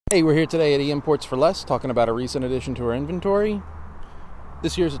Hey, we're here today at eimports4Less talking about a recent addition to our inventory.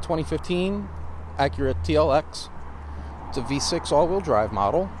 This year's a 2015 Acura TLX. It's a V6 all-wheel drive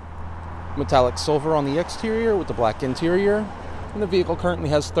model. Metallic silver on the exterior with the black interior. And the vehicle currently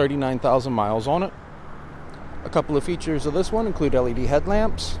has 39,000 miles on it. A couple of features of this one include LED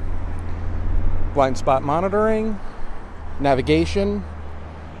headlamps, blind spot monitoring, navigation,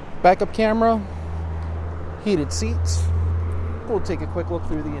 backup camera, heated seats. We'll take a quick look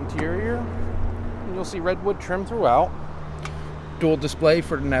through the interior, and you'll see redwood trim throughout. Dual display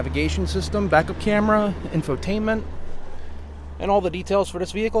for the navigation system, backup camera, infotainment, and all the details for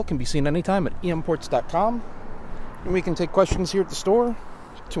this vehicle can be seen anytime at eimports.com. And we can take questions here at the store,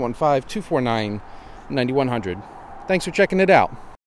 215-249-9100. Thanks for checking it out.